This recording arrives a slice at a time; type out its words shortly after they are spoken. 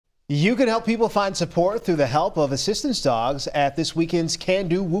You can help people find support through the help of assistance dogs at this weekend's Can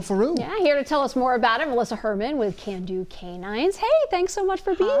Do Woofaroo. Yeah, here to tell us more about it, Melissa Herman with Can Do Canines. Hey, thanks so much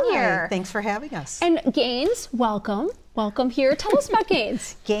for being here. Thanks for having us. And Gaines, welcome. Welcome here. Tell us about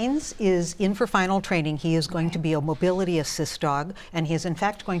Gaines. Gaines is in for final training. He is going to be a mobility assist dog, and he is in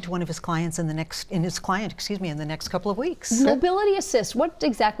fact going to one of his clients in the next couple of weeks. Mobility assist, what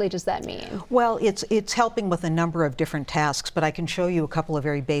exactly does that mean? Well, it's helping with a number of different tasks, but I can show you a couple of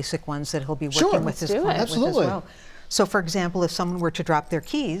very basic ones that he'll be working with his client with as well. So for example, if someone were to drop their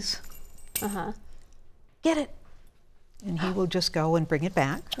keys, get it. And he will just go and bring it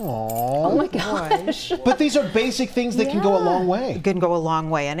back. Aww. Oh my gosh. But these are basic things that can go a long way. Can go a long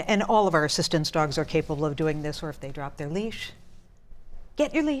way. And all of our assistance dogs are capable of doing this, or if they drop their leash,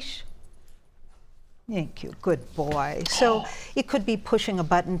 get your leash. Thank you, good boy. So it could be pushing a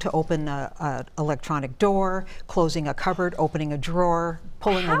button to open an electronic door, closing a cupboard, opening a drawer,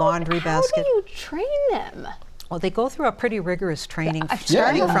 pulling a laundry basket. How do you train them? Well, they go through a pretty rigorous training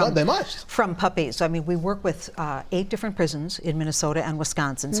starting from puppies. I mean, we work with 8 different prisons in Minnesota and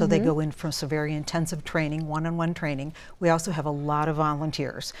Wisconsin, so they go in for some very intensive training, one-on-one training. We also have a lot of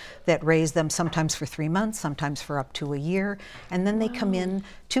volunteers that raise them sometimes for 3 months, sometimes for up to a year, and then they come in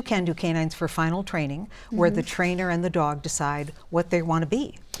to Can Do Canines for final training, where the trainer and the dog decide what they want to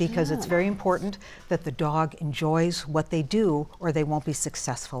be, because it's very important that the dog enjoys what they do, or they won't be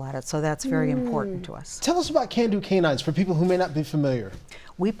successful at it. So that's very important to us. Tell us about Can Do Canines for people who may not be familiar.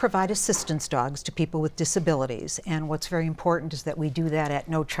 We provide assistance dogs to people with disabilities, and what's very important is that we do that at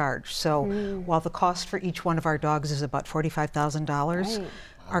no charge. So while the cost for each one of our dogs is about $45,000,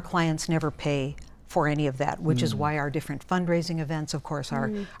 our clients never pay for any of that, which is why our different fundraising events, of course,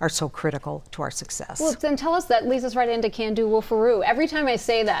 are so critical to our success. Well, then tell us, that leads us right into Can Do Woofaroo. Every time I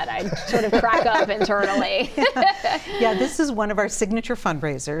say that, I sort of crack up internally. Yeah, this is one of our signature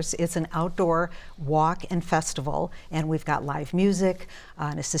fundraisers. It's an outdoor walk and festival, and we've got live music,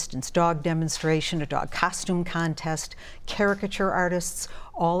 an assistance dog demonstration, a dog costume contest, caricature artists.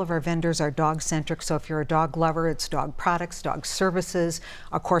 All of our vendors are dog-centric, so if you're a dog lover, it's dog products, dog services,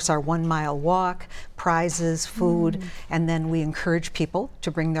 of course our 1-mile walk, prizes, food, and then we encourage people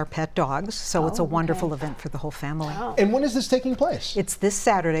to bring their pet dogs, so it's a wonderful event for the whole family. Wow. And when is this taking place? It's this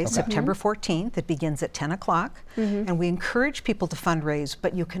Saturday, September 14th. It begins at 10 o'clock, and we encourage people to fundraise,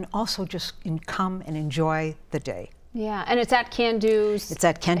 but you can also just come and enjoy the day. Yeah, and it's at Can Do's? It's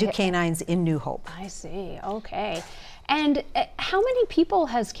at Can Do Canines in New Hope. I see, okay. And how many people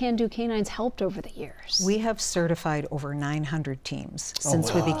has Can Do Canines helped over the years? We have certified over 900 teams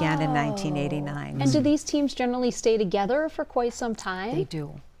since we began in 1989. And do these teams generally stay together for quite some time? They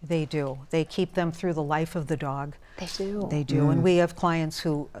do. They do. They keep them through the life of the dog. They do. They do. And we have clients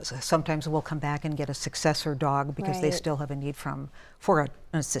who sometimes will come back and get a successor dog because they still have a need for an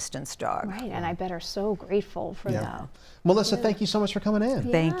assistance dog. Right, and I bet are so grateful for that. Melissa, thank you so much for coming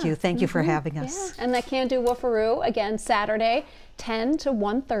in. Thank you. Thank you for having us. And the Can Do Woofaroo, again, Saturday, 10 to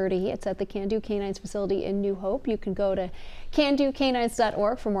 1:30. It's at the Can Do Canines facility in New Hope. You can go to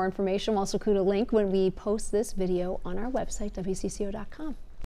candocanines.org for more information. We'll also include a link when we post this video on our website, WCCO.com.